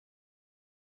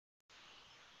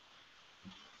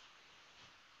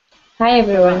Hi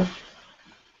Hello. everyone,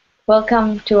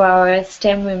 welcome to our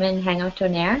STEM Women Hangout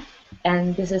on Air,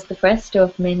 and this is the first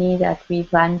of many that we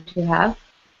plan to have.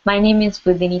 My name is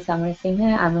Buddhini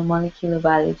Samarasinghe. I'm a molecular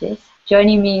biologist.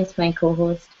 Joining me is my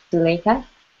co-host Zuleyka.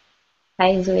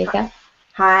 Hi Zuleyka.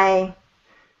 Hi.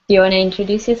 Do you want to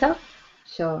introduce yourself?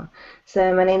 Sure.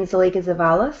 So my name is Zuleyka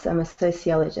Zevallos. I'm a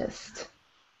sociologist.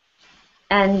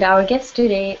 And our guest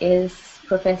today is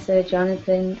Professor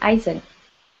Jonathan Eisen.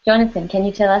 Jonathan, can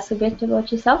you tell us a bit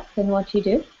about yourself and what you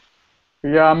do?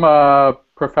 Yeah, I'm a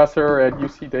professor at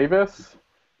UC Davis,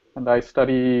 and I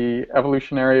study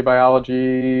evolutionary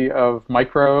biology of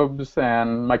microbes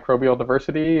and microbial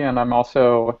diversity, and I'm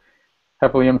also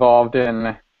heavily involved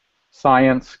in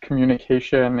science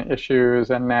communication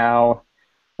issues and now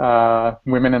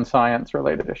women in science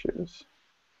related issues.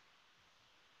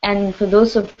 And for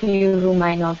those of you who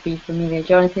might not be familiar,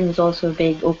 Jonathan is also a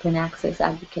big open access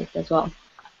advocate as well.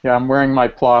 Yeah, I'm wearing my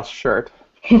PLOS shirt.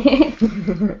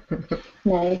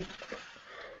 Nice.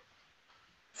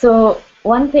 So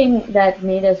one thing that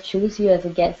made us choose you as a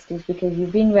guest is because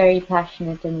you've been very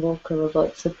passionate and vocal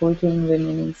about supporting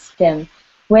women in STEM.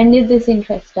 When did this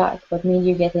interest start? What made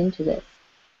you get into this?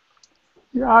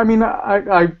 Yeah, I mean,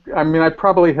 I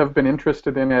probably have been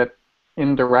interested in it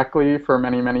indirectly for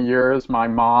many, many years. My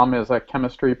mom is a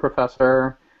chemistry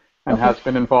professor and Okay. has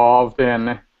been involved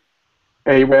in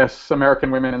AWIS,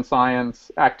 American Women in Science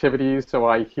activities, so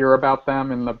I hear about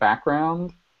them in the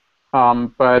background.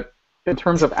 But in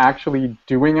terms of actually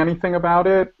doing anything about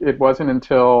it, it wasn't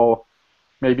until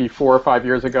maybe 4 or 5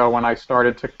 years ago when I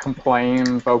started to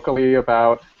complain vocally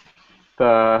about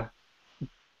the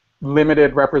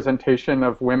limited representation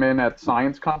of women at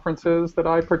science conferences that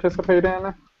I participate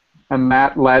in. And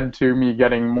that led to me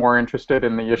getting more interested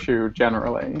in the issue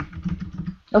generally.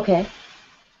 Okay.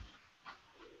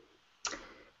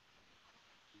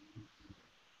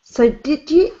 So did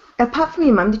you, apart from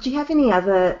your mum, did you have any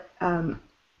other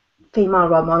female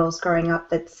role models growing up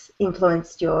that's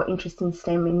influenced your interest in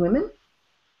STEM in women?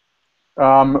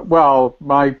 Well,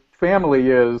 my family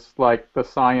is like the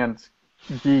science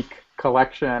geek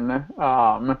collection.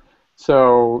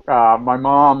 So my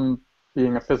mom,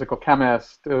 being a physical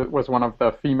chemist, was one of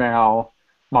the female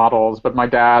models, but my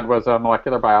dad was a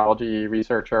molecular biology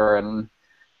researcher, and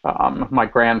my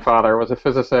grandfather was a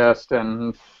physicist,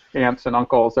 and aunts and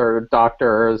uncles are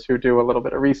doctors who do a little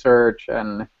bit of research,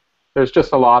 and there's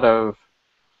just a lot of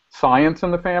science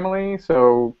in the family.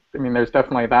 So, I mean, there's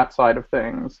definitely that side of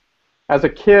things. As a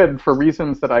kid, for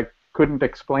reasons that I couldn't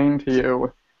explain to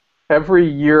you, every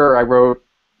year I wrote,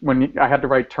 when I had to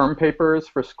write term papers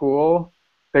for school,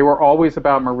 they were always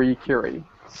about Marie Curie.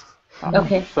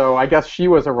 Okay. So I guess she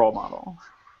was a role model.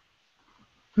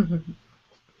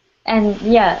 And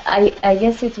yeah, I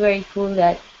guess it's very cool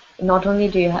that not only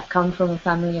do you come from a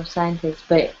family of scientists,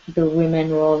 but the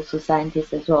women were also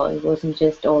scientists as well. It wasn't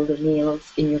just all the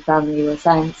males in your family were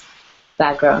science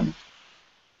background.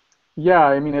 Yeah,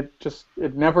 I mean, it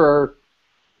never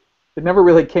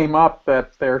really came up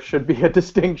that there should be a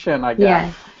distinction, I guess.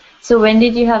 Yeah. So when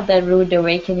did you have that rude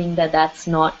awakening that that's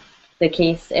not the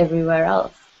case everywhere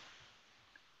else?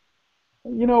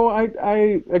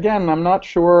 Again, I'm not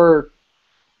sure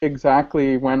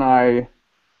exactly when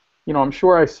I'm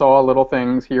sure I saw little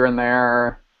things here and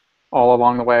there all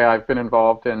along the way. I've been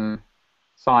involved in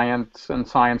science and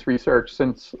science research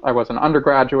since I was an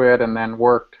undergraduate, and then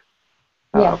worked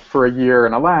Yeah. for a year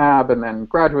in a lab, and then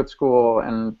graduate school.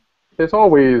 And there's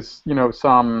always,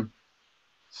 some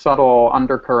subtle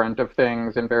undercurrent of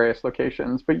things in various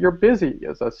locations. But you're busy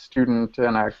as a student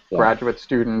and a Yeah. graduate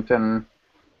student, and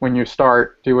when you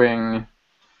start doing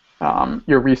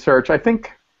your research, I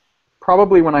think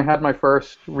probably when I had my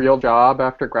first real job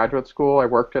after graduate school, I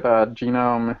worked at a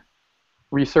genome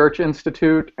research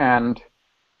institute, and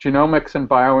genomics and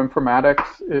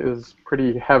bioinformatics is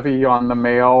pretty heavy on the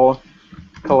male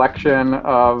collection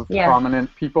of Yeah.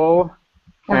 prominent people.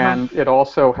 Uh-huh. And it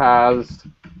also has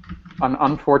an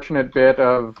unfortunate bit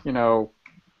of,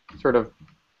 sort of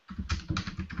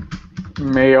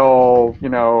male,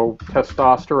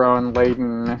 testosterone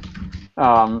laden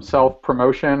self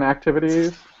promotion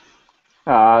activities.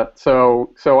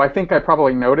 So I think I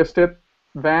probably noticed it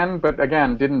then, but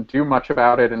again, didn't do much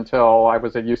about it until I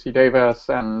was at UC Davis,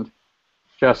 and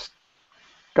just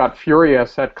got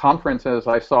furious at conferences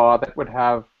I saw that would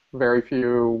have very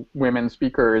few women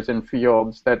speakers in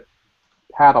fields that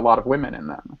had a lot of women in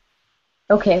them.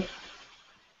 Okay.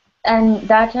 And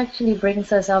that actually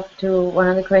brings us up to one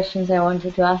of the questions I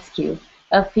wanted to ask you.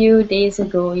 A few days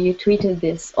ago, you tweeted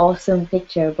this awesome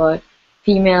picture about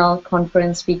female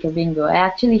conference speaker bingo. I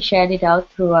actually shared it out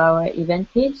through our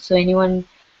event page, so anyone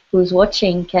who's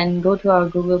watching can go to our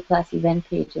Google Plus event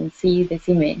page and see this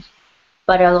image.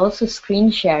 But I'll also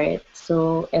screen share it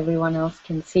so everyone else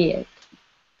can see it.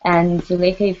 And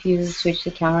Zuleyka, if you switch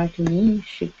the camera to me, you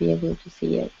should be able to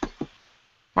see it.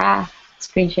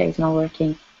 Screen share is not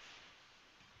working.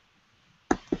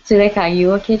 Zuleyka, are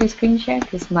you okay to screen share?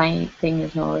 Because my thing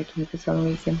is not working for some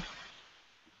reason.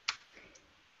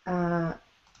 I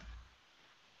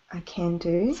can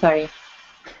do. Sorry.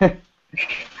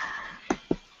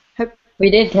 We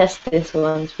did test this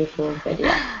once before, but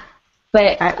yeah.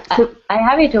 But I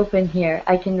have it open here.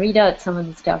 I can read out some of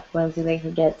the stuff while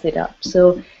Zuleyka gets it up.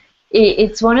 So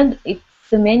it's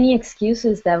the many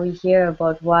excuses that we hear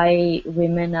about why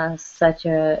women are such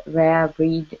a rare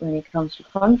breed when it comes to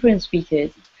conference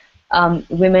speakers.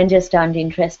 Women just aren't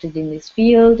interested in this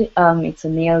field. It's a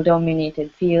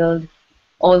male-dominated field.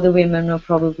 All the women are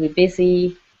probably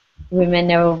busy. Women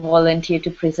never volunteer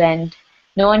to present.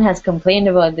 No one has complained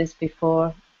about this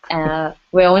before.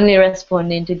 We're only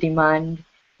responding to demand.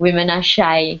 Women are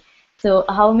shy. So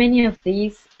how many of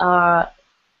these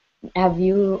have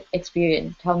you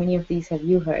experienced? How many of these have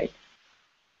you heard?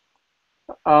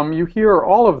 You hear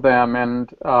all of them,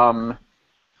 and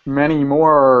many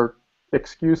more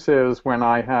excuses when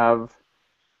I have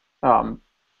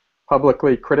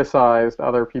publicly criticized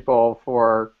other people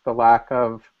for the lack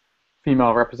of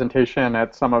female representation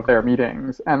at some of their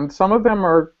meetings. And some of them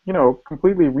are,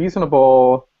 completely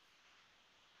reasonable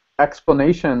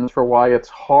explanations for why it's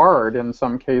hard in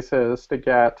some cases to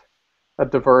get a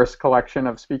diverse collection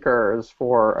of speakers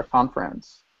for a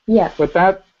conference. Yeah. But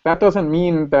that doesn't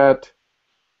mean that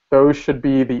those should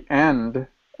be the end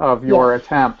of your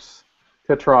attempts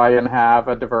to try and have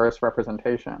a diverse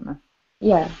representation.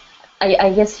 Yeah.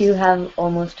 I guess you have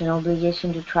almost an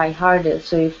obligation to try harder.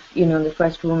 So if, the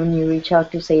first woman you reach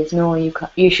out to says no,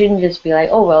 you shouldn't just be like,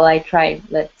 oh, well, I tried.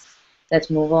 Let's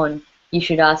move on. You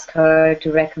should ask her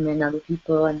to recommend other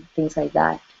people and things like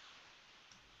that.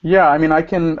 Yeah, I mean, I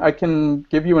can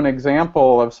give you an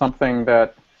example of something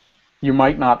that you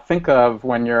might not think of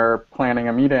when you're planning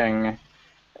a meeting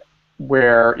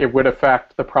where it would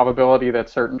affect the probability that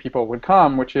certain people would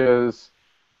come, which is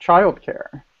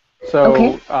childcare.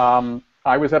 So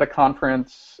I was at a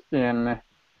conference in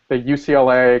the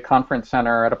UCLA Conference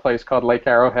Center at a place called Lake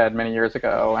Arrowhead many years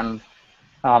ago, and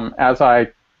as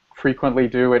I frequently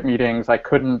do at meetings, I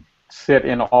couldn't sit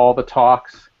in all the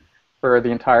talks for the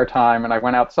entire time, and I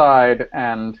went outside,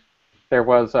 and there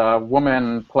was a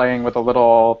woman playing with a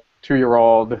little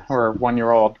 2-year-old or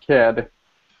 1-year-old kid,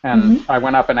 and I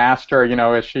went up and asked her,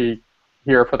 is she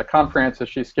here for the conference? Is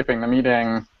she skipping the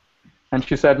meeting? And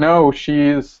she said, no,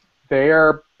 she's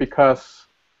there because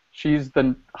she's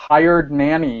the hired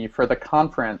nanny for the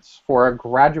conference for a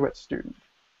graduate student.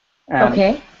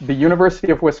 And the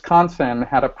University of Wisconsin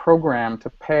had a program to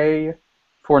pay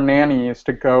for nannies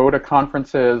to go to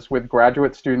conferences with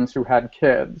graduate students who had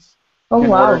kids in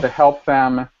order to help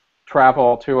them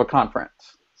travel to a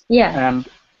conference. Yeah. And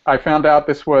I found out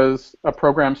this was a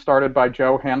program started by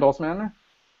Joe Handelsman,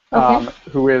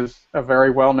 who is a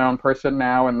very well-known person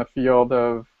now in the field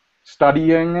of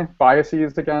studying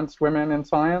biases against women in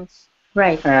science.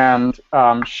 Right. And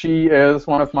she is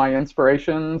one of my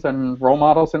inspirations and role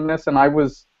models in this, and I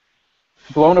was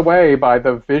blown away by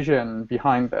the vision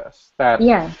behind this, that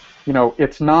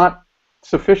it's not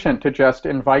sufficient to just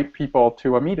invite people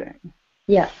to a meeting.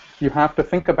 Yeah. You have to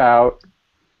think about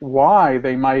why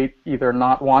they might either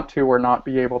not want to or not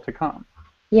be able to come.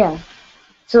 Yeah.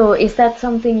 So is that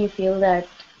something you feel that,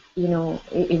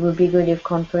 it would be good if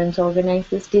conference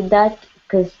organizers did that?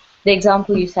 Because the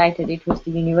example you cited, it was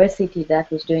the university that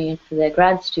was doing it for their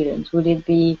grad students. Would it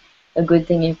be a good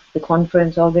thing if the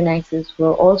conference organizers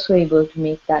were also able to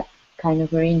make that kind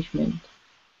of arrangement?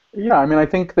 Yeah, I mean, I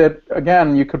think that,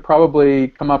 again, you could probably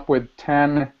come up with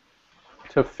 10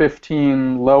 to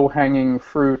 15 low-hanging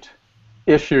fruit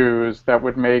issues that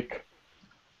would make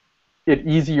it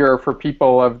easier for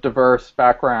people of diverse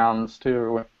backgrounds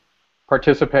to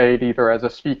participate either as a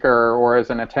speaker or as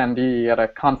an attendee at a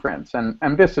conference,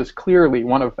 and this is clearly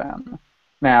one of them.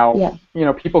 Now,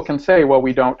 people can say, well,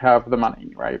 we don't have the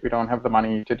money, right? We don't have the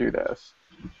money to do this.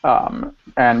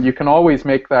 And you can always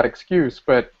make that excuse,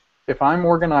 but if I'm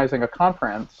organizing a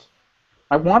conference,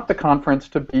 I want the conference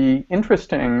to be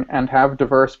interesting and have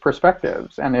diverse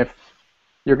perspectives. And if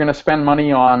you're going to spend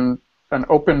money on an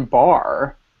open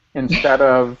bar instead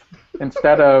of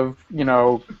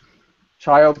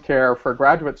childcare for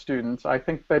graduate students, I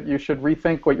think that you should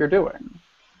rethink what you're doing.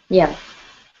 Yeah.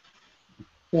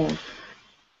 Yeah.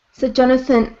 So,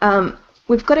 Jonathan,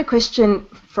 we've got a question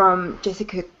from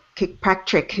Jessica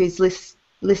Kirkpatrick, who's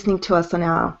listening to us on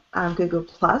our Google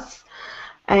Plus,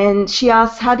 And she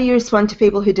asks, how do you respond to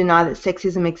people who deny that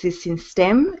sexism exists in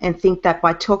STEM and think that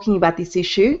by talking about this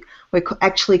issue, we're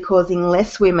actually causing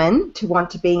less women to want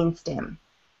to be in STEM?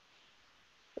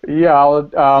 Yeah,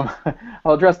 I'll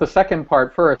address the second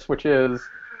part first, which is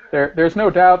there's no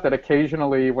doubt that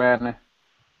occasionally when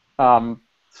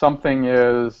something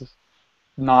is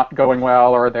not going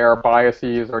well or there are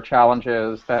biases or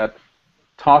challenges, that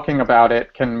talking about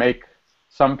it can make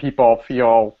some people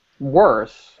feel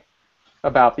worse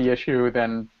about the issue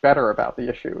than better about the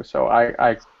issue. So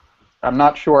I'm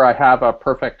not sure I have a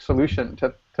perfect solution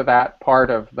to that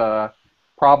part of the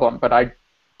problem, but I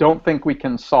don't think we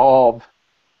can solve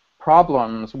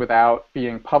problems without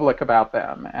being public about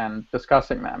them and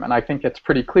discussing them. And I think it's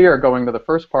pretty clear, going to the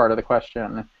first part of the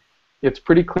question, it's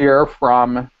pretty clear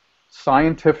from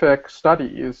scientific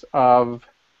studies of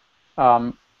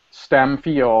STEM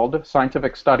field,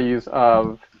 scientific studies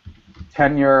of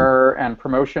tenure and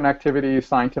promotion activities,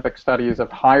 scientific studies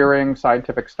of hiring,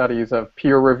 scientific studies of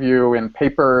peer review in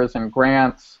papers and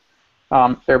grants.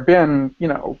 There have been,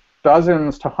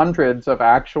 dozens to hundreds of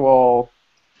actual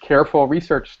careful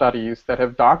research studies that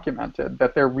have documented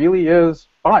that there really is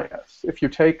bias. If you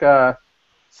take a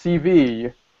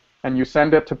CV and you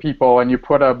send it to people and you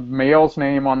put a male's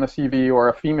name on the CV or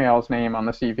a female's name on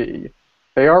the CV,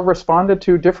 they are responded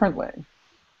to differently.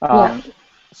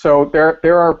 So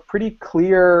there are pretty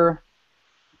clear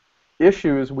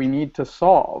issues we need to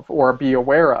solve or be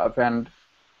aware of. And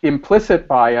implicit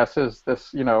bias is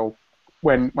this,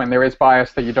 when there is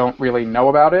bias that you don't really know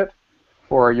about it,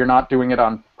 or you're not doing it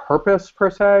on purpose per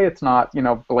se. It's not,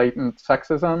 blatant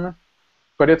sexism,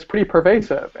 but it's pretty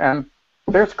pervasive. And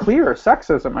there's clear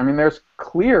sexism. I mean, there's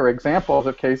clear examples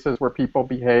of cases where people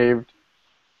behaved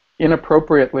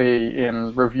inappropriately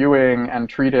in reviewing and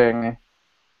treating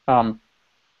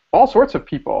all sorts of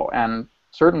people, and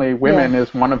certainly women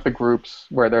is one of the groups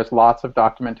where there's lots of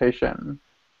documentation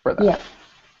for that. Yeah.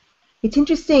 It's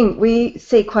interesting. We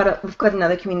see we've got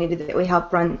another community that we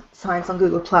help run Science on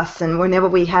Google+, and whenever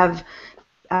we have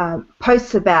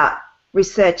posts about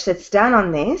research that's done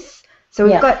on this, so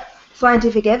we've got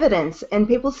scientific evidence, and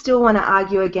people still want to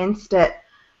argue against it.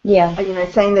 Yeah.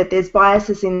 Saying that there's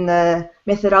biases in the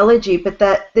methodology, but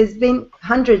that there's been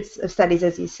hundreds of studies,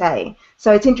 as you say.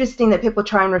 So it's interesting that people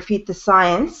try and refute the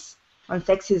science on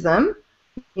sexism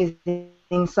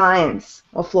using science,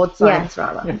 or flawed science,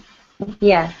 rather.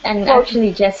 Yeah, and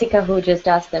actually Jessica, who just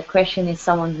asked that question, is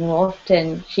someone who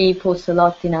she posts a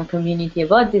lot in our community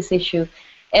about this issue.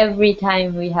 Every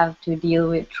time we have to deal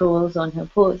with trolls on her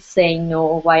posts saying,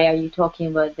 no, why are you talking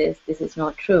about this? This is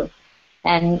not true.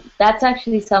 And that's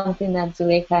actually something that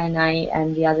Zuleyka and I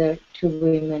and the other two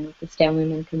women of the STEM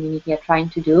women community are trying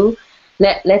to do.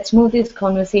 Let's move this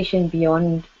conversation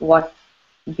beyond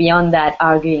that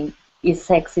arguing, is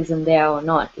sexism there or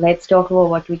not? Let's talk about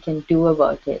what we can do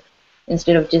about it,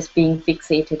 instead of just being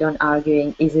fixated on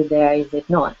arguing, is it there, is it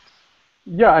not?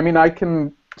 Yeah, I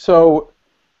mean, so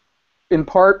in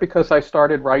part because I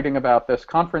started writing about this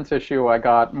conference issue, I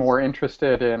got more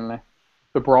interested in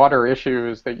the broader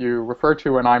issues that you refer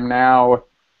to, and I'm now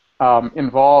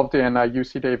involved in a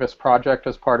UC Davis project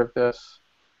as part of this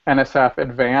NSF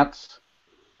Advance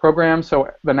program.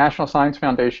 So the National Science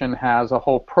Foundation has a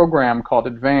whole program called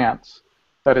Advance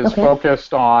that is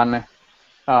focused on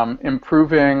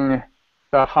improving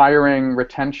the hiring,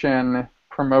 retention,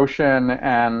 promotion,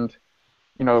 and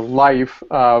life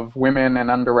of women and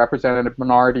underrepresented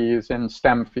minorities in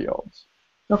STEM fields.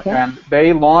 And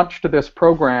they launched this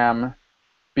program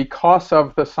because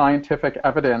of the scientific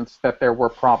evidence that there were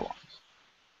problems.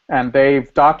 And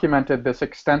they've documented this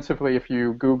extensively. If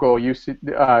you Google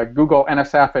Google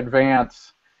NSF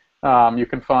Advance, you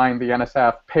can find the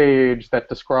NSF page that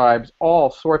describes all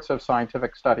sorts of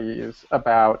scientific studies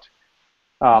about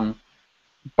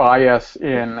bias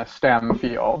in STEM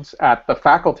fields at the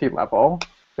faculty level.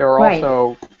 There are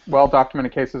also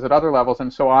well-documented cases at other levels.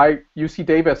 And so UC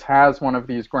Davis has one of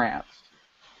these grants.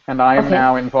 And I am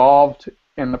now involved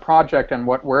in the project, and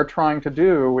what we're trying to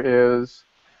do is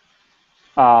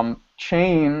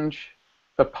change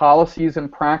the policies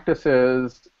and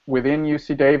practices within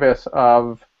UC Davis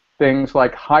of things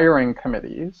like hiring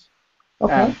committees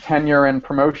and tenure and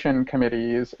promotion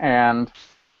committees and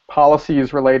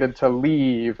policies related to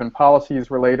leave and policies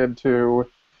related to,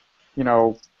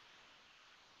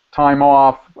 time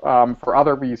off for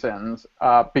other reasons,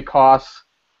 because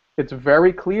it's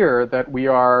very clear that we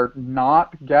are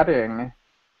not getting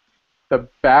the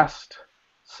best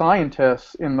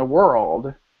scientists in the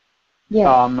world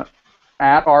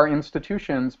at our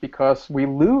institutions because we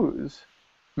lose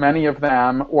many of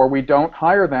them, or we don't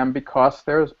hire them because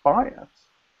there's bias.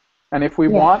 And if we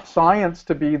Yeah. want science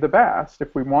to be the best,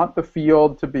 if we want the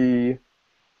field to be,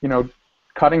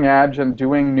 cutting edge and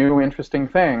doing new, interesting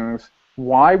things,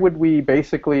 why would we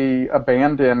basically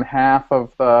abandon half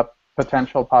of the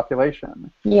potential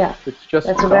population? Yeah. It's just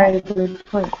That's a dumb. very good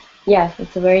point. Yeah,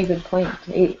 it's a very good point.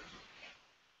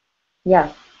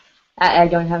 Yeah, I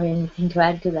don't have anything to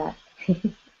add to that.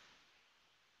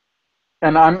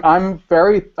 And I'm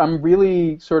very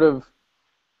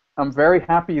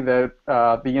happy that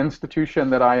the institution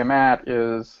that I am at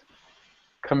is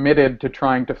committed to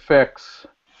trying to fix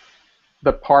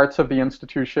the parts of the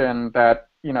institution that,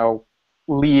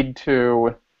 lead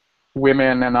to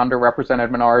women and underrepresented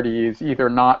minorities either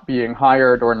not being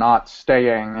hired or not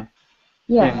staying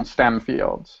Yeah. in STEM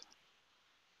fields.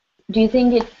 Do you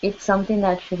think it's something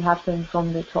that should happen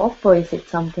from the top, or is it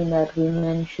something that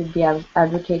women should be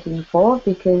advocating for?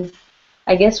 Because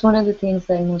I guess one of the things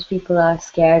that most people are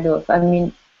scared of, I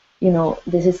mean,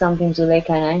 this is something Zuleyka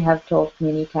and I have talked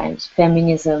many times.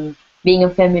 Feminism, being a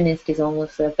feminist is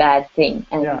almost a bad thing.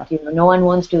 And, Yeah. No one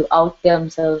wants to out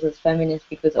themselves as feminists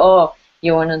because, oh,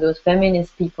 you're one of those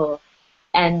feminist people.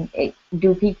 And do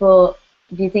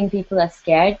you think people are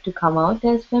scared to come out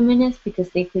as feminists because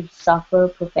they could suffer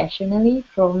professionally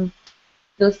from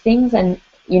those things? And,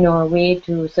 a way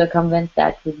to circumvent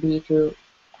that would be to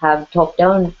have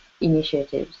top-down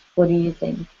initiatives. What do you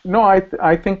think? No,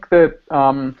 I think that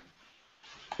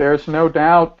there's no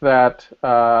doubt that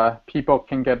people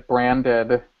can get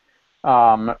branded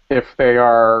if they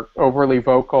are overly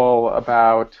vocal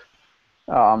about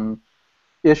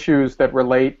issues that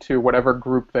relate to whatever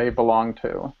group they belong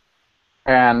to.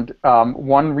 And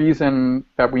one reason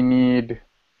that we need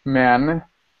men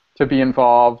to be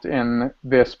involved in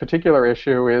this particular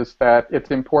issue is that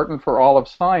it's important for all of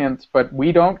science, but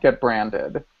we don't get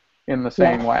branded in the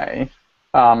same way.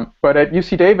 But at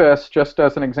UC Davis, just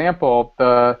as an example,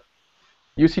 the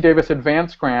UC Davis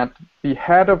Advance Grant, the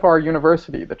head of our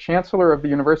university, the chancellor of the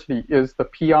university, is the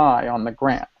PI on the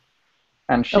grant.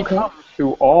 And she comes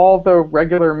to all the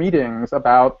regular meetings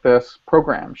about this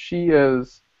program. She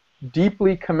is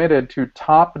deeply committed to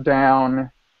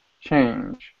top-down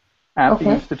change at the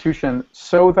institution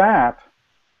so that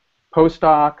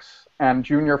postdocs and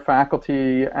junior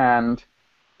faculty and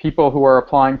people who are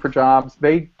applying for jobs,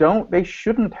 they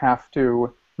shouldn't have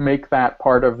to make that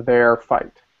part of their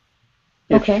fight.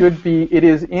 It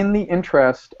is in the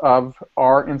interest of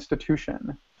our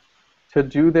institution to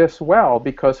do this well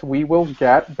because we will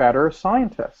get better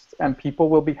scientists and people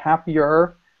will be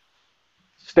happier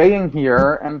staying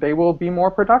here and they will be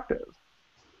more productive.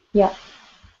 Yeah.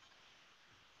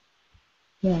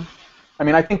 Yeah. I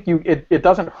mean, I think it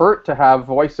doesn't hurt to have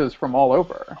voices from all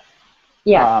over.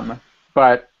 Yeah.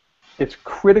 But it's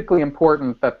critically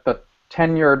important that the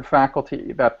tenured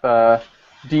faculty, that the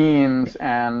deans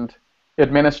and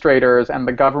administrators and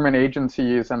the government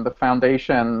agencies and the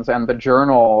foundations and the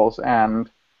journals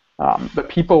and the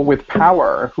people with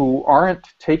power who aren't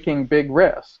taking big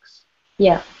risks,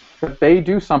 that they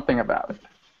do something about it.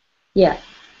 Yeah.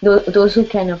 Those who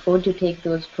can afford to take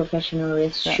those professional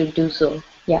risks should do so.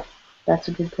 Yeah, that's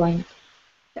a good point.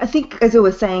 I think, as I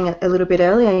was saying a little bit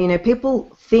earlier,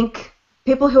 people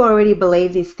who already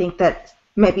believe this think that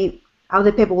maybe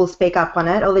other people will speak up on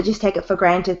it, or they just take it for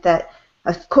granted that,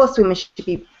 of course, women should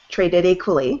be treated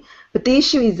equally. But the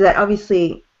issue is that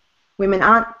obviously women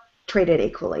aren't treated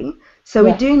equally. So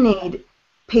we do need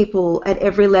people at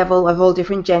every level of all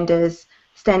different genders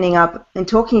standing up and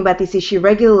talking about this issue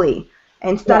regularly.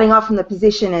 And starting off from the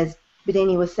position, as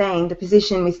Buddhini was saying, the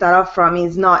position we start off from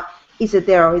is not, is it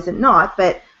there or is it not,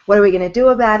 but what are we going to do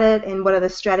about it and what are the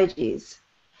strategies?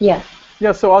 Yeah.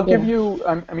 Yeah, so I'll give you,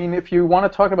 I mean, if you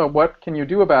want to talk about what can you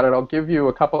do about it, I'll give you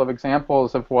a couple of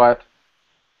examples of what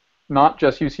not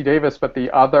just UC Davis, but the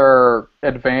other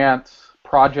advanced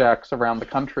projects around the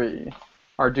country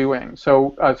are doing.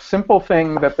 So a simple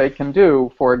thing that they can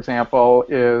do, for example,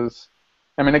 is,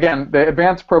 I mean, again, the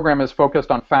advanced program is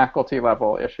focused on faculty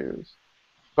level issues,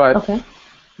 but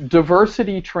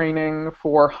diversity training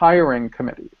for hiring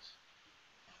committees,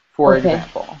 for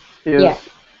example, is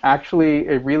actually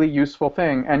a really useful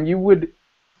thing. And you would,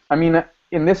 I mean,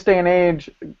 in this day and age,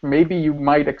 maybe you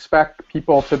might expect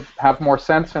people to have more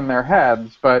sense in their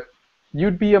heads, but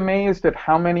you'd be amazed at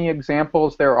how many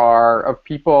examples there are of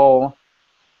people,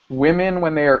 women,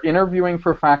 when they are interviewing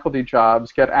for faculty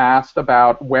jobs, get asked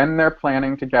about when they're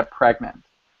planning to get pregnant.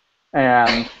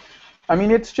 And, I mean,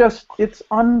 it's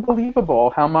unbelievable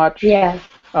how much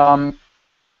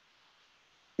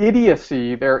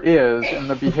idiocy there is in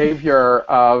the behavior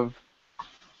of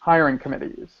hiring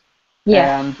committees.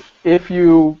 And if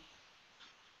you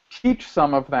teach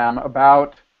some of them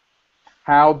about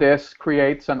how this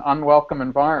creates an unwelcome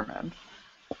environment,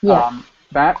 Yeah.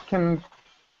 that can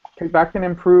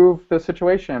improve the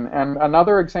situation. And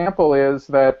another example is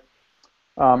that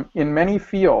in many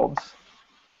fields,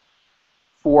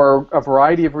 for a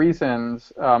variety of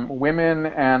reasons, women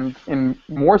and in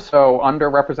more so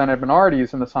underrepresented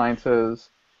minorities in the sciences,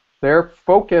 their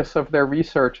focus of their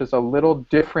research is a little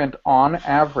different on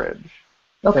average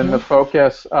than the Okay.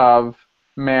 focus of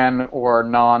men or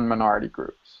non-minority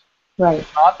groups. Right.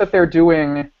 It's not that they're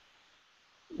doing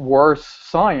worse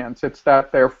science, it's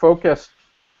that their focus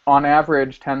on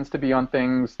average tends to be on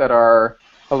things that are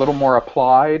a little more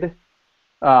applied,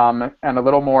 and a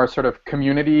little more sort of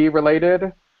community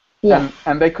related. Yeah.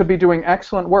 And they could be doing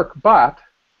excellent work, but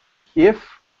if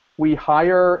we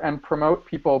hire and promote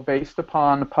people based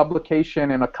upon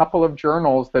publication in a couple of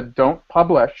journals that don't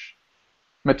publish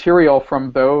material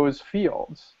from those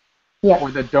fields, Yeah. or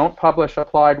that don't publish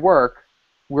applied work,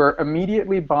 we're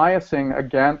immediately biasing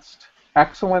against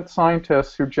excellent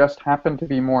scientists who just happen to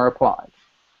be more applied.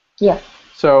 Yeah.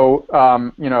 So,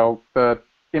 the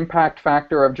impact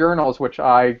factor of journals, which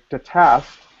I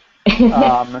detest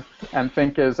and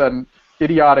think is an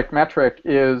idiotic metric,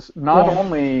 is not Yeah.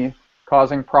 only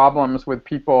causing problems with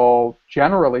people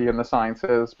generally in the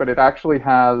sciences, but it actually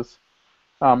has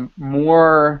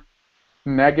more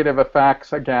negative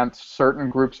effects against certain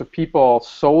groups of people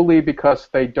solely because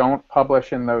they don't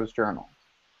publish in those journals.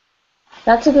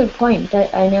 That's a good point.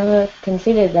 I never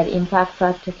considered that impact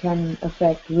factor can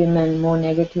affect women more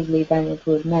negatively than it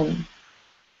would men.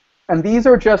 And these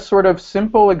are just sort of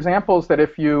simple examples that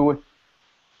if you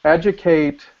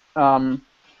educate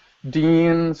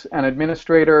deans and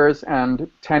administrators and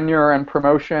tenure and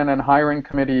promotion and hiring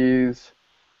committees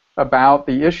about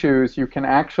the issues, you can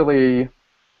actually,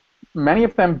 many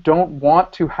of them don't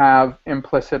want to have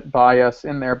implicit bias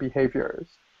in their behaviors,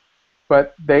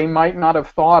 but they might not have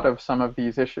thought of some of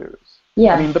these issues.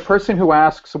 Yeah. I mean, the person who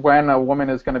asks when a woman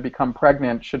is going to become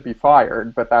pregnant should be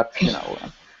fired, but that's,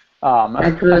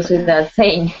 That goes without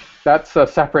saying. that's a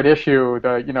separate issue.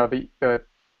 There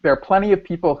are plenty of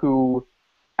people who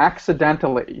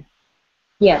accidentally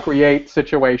Yeah. create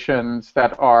situations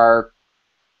that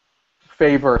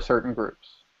favor certain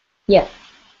groups. Yeah.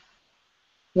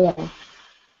 Yeah.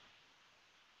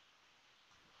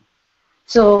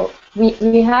 So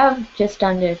we have just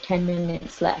under 10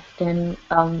 minutes left, and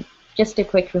just a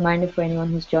quick reminder for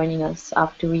anyone who's joining us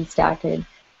after we started.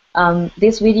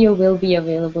 This video will be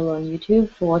available on YouTube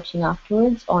for watching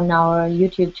afterwards on our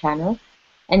YouTube channel.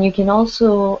 And you can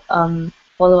also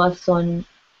follow us on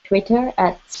Twitter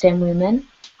at STEMwomen,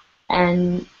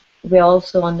 and we're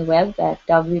also on the web at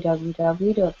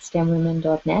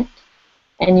www.stemwomen.net.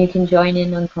 And you can join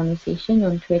in on conversation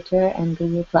on Twitter and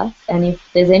Google+. And if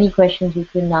there's any questions we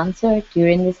couldn't answer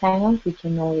during this hangout, we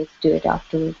can always do it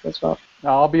afterwards as well.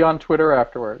 I'll be on Twitter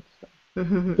afterwards.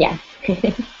 Yeah.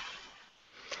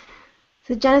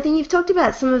 So, Jonathan, you've talked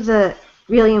about some of the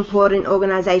really important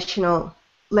organisational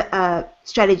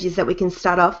strategies that we can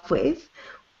start off with.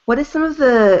 What are some of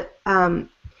the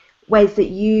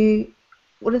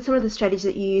what are some of the strategies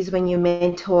that you use when you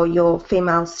mentor your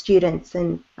female students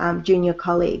and junior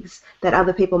colleagues that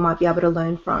other people might be able to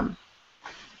learn from?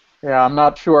 Yeah, I'm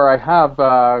not sure I have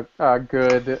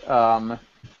good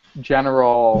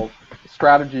general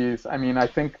strategies. I mean, I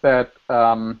think that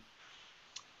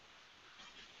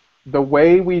the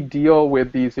way we deal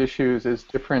with these issues is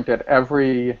different at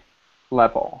every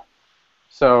level.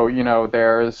 So,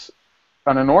 there's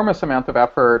an enormous amount of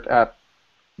effort at,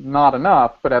 not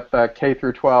enough, but at the K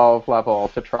through 12 level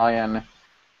to try and,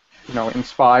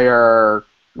 inspire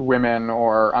women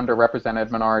or underrepresented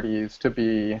minorities to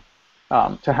be,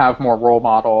 to have more role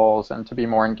models and to be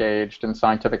more engaged in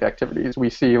scientific activities. We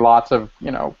see lots of,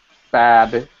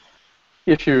 bad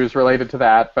issues related to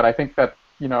that, but I think that,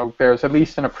 there's at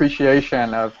least an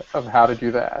appreciation of how to do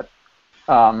that.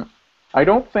 I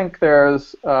don't think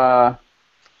there's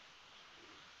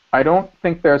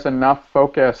enough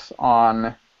focus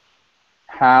on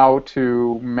how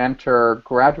to mentor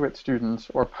graduate students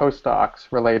or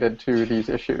postdocs related to these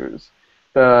issues.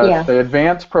 The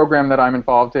advanced program that I'm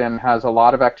involved in has a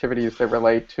lot of activities that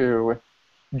relate to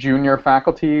junior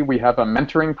faculty. We have a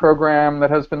mentoring program that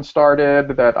has been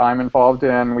started that I'm involved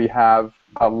in. We have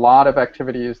a lot of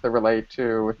activities that relate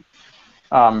to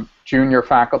junior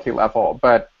faculty level.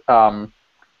 But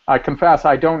I confess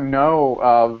I don't know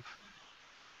of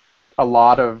a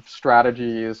lot of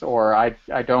strategies, or I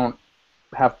don't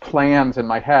have plans in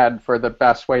my head for the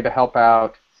best way to help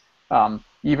out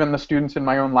even the students in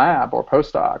my own lab or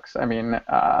postdocs. I mean,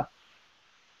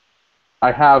 I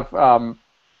have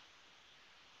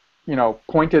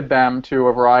pointed them to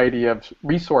a variety of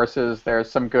resources. There's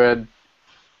some good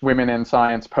women in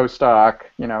science postdoc,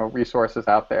 resources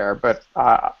out there, but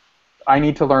I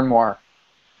need to learn more.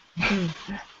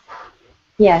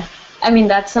 Yeah, I mean,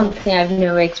 that's something I've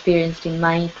never experienced in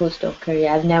my postdoc career.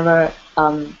 I've never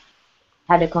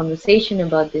had a conversation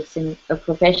about this in a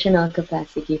professional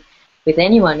capacity with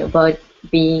anyone about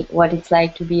what it's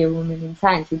like to be a woman in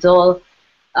science. It's all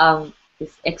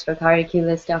this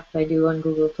extracurricular stuff I do on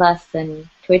Google Plus and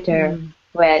Twitter,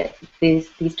 where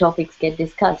these topics get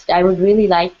discussed. I would really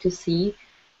like to see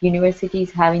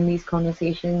universities having these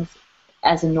conversations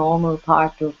as a normal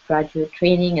part of graduate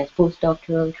training, as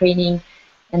postdoctoral training,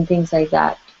 and things like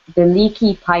that. The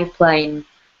leaky pipeline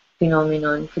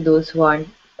phenomenon, for those who aren't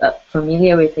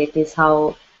familiar with it, is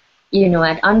how,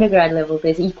 at undergrad level,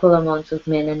 there's equal amounts of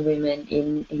men and women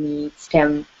in any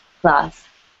STEM class.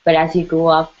 But as you go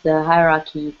up the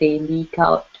hierarchy, they leak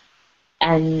out.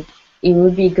 And it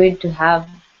would be good to have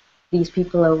these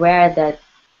people aware that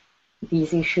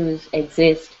these issues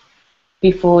exist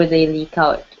before they leak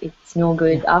out. It's no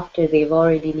good after they've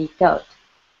already leaked out.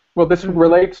 Well, this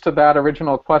relates to that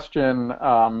original question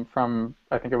from,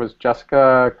 I think it was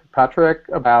Jessica Patrick,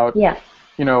 about,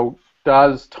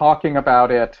 does talking about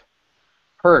it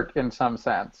hurt in some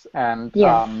sense? And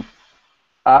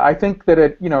I think that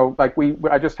it,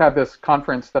 I just had this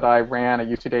conference that I ran at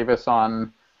UC Davis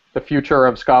on the future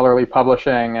of scholarly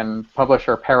publishing and publish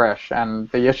or perish, and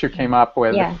the issue came up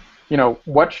with,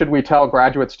 what should we tell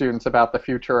graduate students about the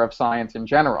future of science in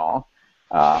general?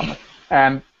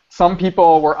 And some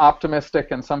people were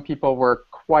optimistic and some people were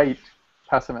quite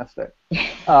pessimistic.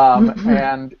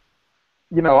 And,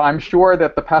 I'm sure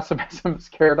that the pessimism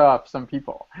scared off some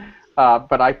people.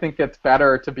 But I think it's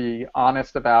better to be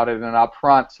honest about it and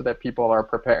upfront so that people are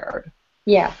prepared.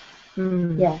 Yeah.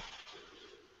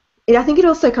 Yeah, I think it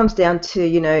also comes down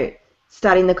to,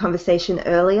 starting the conversation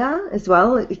earlier as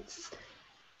well. It's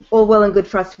all well and good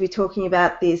for us to be talking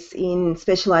about this in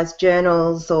specialized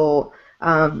journals, or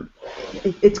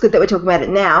it's good that we're talking about it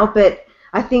now, but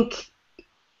I think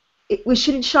we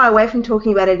shouldn't shy away from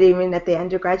talking about it even at the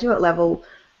undergraduate level.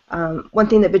 One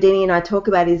thing that Buddhini and I talk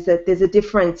about is that there's a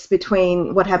difference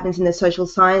between what happens in the social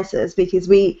sciences, because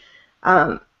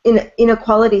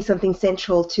inequality is something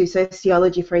central to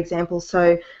sociology, for example.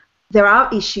 So there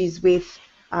are issues with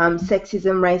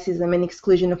sexism, racism, and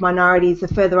exclusion of minorities the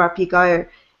further up you go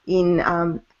in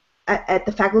at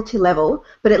the faculty level,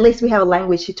 but at least we have a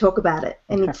language to talk about it.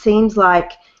 And it seems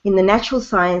like in the natural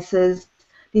sciences,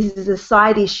 this is a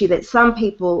side issue that some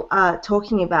people are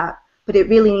talking about, but it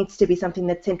really needs to be something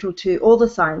that's central to all the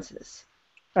sciences.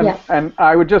 And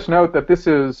I would just note that this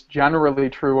is generally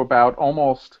true about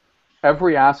almost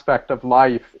every aspect of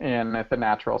life in the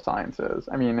natural sciences.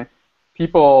 I mean,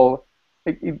 people,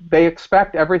 they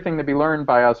expect everything to be learned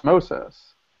by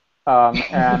osmosis.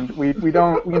 And we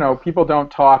don't, people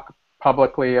don't talk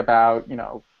publicly about,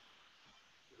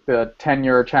 the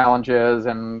tenure challenges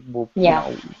and,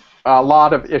 a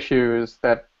lot of issues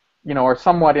that, are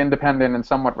somewhat independent and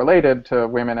somewhat related to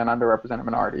women and underrepresented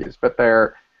minorities, but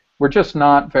we're just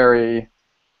not very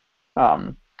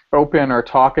open or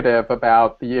talkative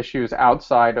about the issues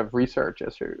outside of research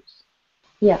issues.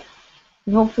 Yeah,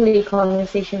 and hopefully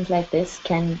conversations like this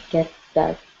can get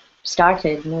that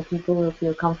started. More people will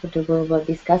feel comfortable about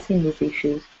discussing these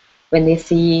issues when they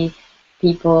see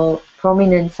people,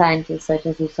 prominent scientists such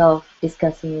as yourself,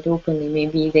 discussing it openly.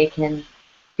 Maybe they can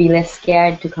be less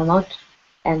scared to come out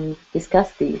and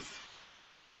discuss these.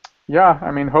 Yeah,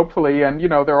 I mean, hopefully, and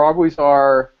there always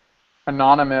are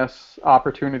anonymous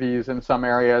opportunities in some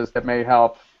areas that may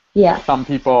help some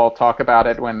people talk about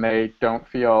it when they don't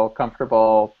feel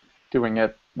comfortable doing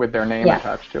it with their name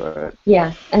attached to it.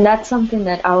 Yeah, and that's something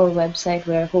that our website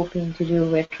we're hoping to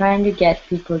do. We're trying to get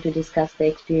people to discuss their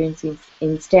experiences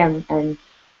in STEM, and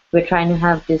we're trying to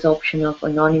have this option of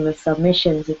anonymous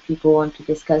submissions if people want to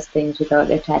discuss things without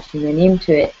attaching their name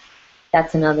to it.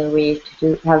 That's another way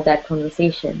to have that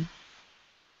conversation.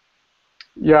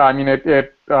 Yeah, I mean,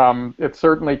 it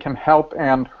certainly can help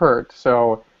and hurt,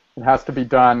 so it has to be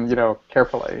done,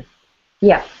 carefully.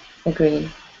 Yeah, agreed.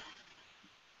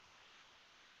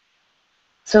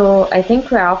 So I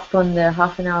think we're off on the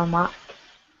half-an-hour mark.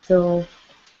 So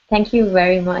thank you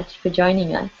very much for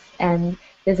joining us. And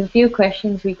there's a few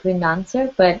questions we couldn't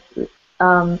answer, but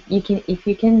if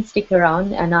you can stick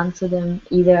around and answer them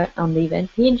either on the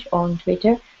event page or on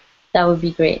Twitter, that would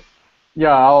be great.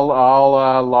 Yeah,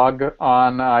 I'll log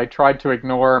on. I tried to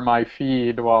ignore my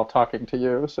feed while talking to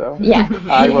you, so yeah.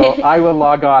 I will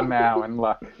log on now and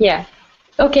look. Yeah.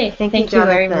 Okay. Thank you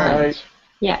very much. Right.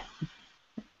 Yeah.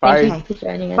 Bye. Thank you for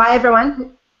joining us. Bye,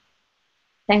 everyone.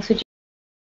 Thanks for